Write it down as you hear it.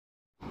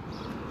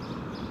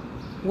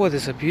What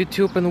is up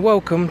YouTube, and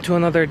welcome to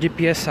another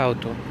GPS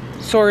auto.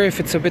 Sorry if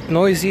it's a bit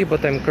noisy,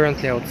 but I'm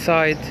currently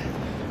outside,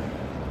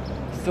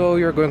 so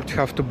you're going to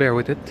have to bear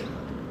with it.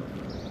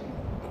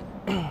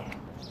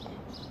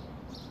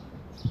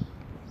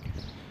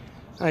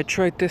 I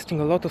tried testing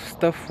a lot of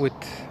stuff with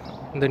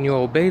the new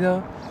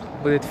Albeda,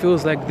 but it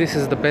feels like this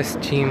is the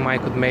best team I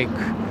could make.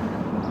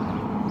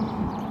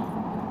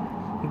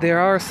 There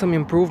are some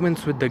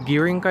improvements with the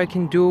gearing I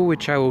can do,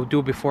 which I will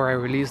do before I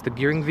release the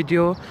gearing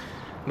video.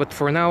 But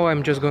for now,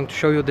 I'm just going to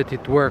show you that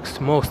it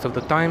works most of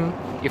the time,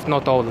 if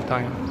not all the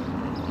time.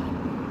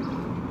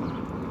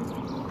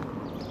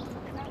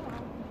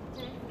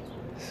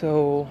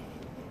 So,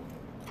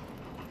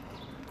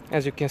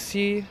 as you can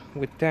see,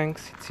 with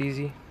tanks, it's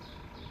easy.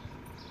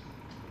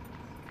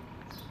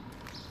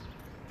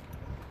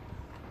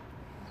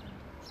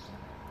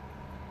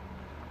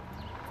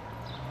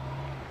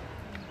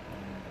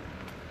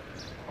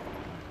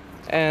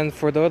 And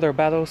for the other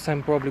battles,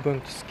 I'm probably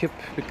going to skip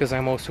because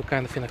I'm also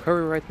kind of in a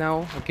hurry right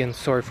now. Again,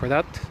 sorry for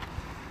that.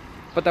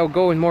 But I'll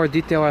go in more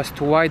detail as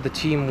to why the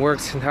team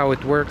works and how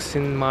it works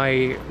in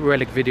my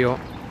relic video.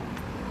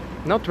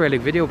 Not relic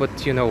video,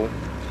 but you know,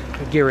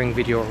 gearing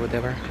video or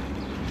whatever.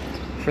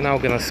 For now,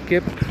 I'm gonna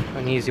skip.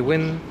 An easy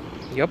win.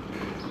 Yup.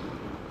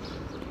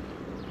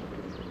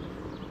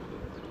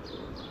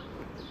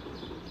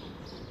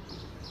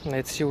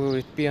 Let's see, will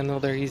it be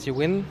another easy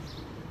win?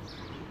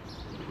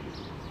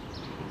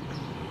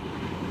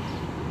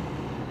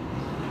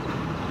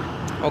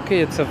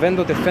 Okay, it's a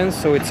Vendo defense,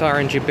 so it's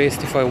RNG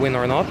based if I win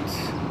or not.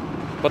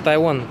 But I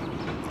won.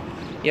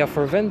 Yeah,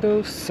 for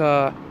Vendos,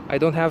 I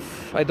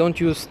don't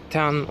use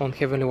Tan on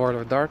Heavenly Ward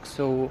or Dark,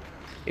 so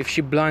if she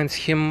blinds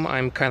him,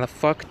 I'm kind of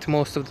fucked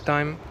most of the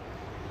time.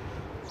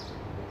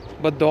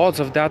 But the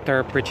odds of that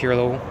are pretty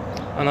low.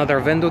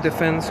 Another Vendo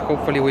defense,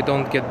 hopefully we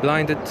don't get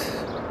blinded.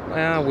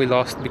 We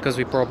lost because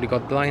we probably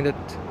got blinded.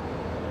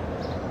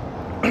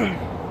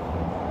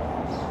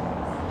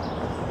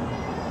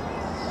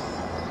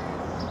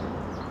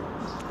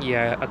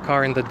 Yeah, a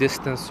car in the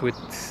distance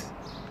with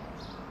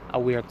a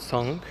weird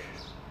song.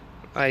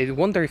 I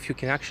wonder if you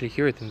can actually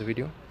hear it in the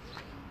video.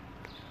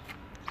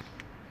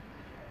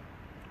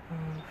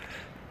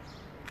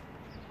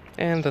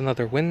 And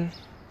another win.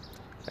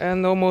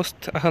 And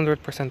almost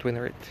 100% win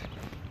rate.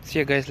 See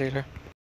you guys later.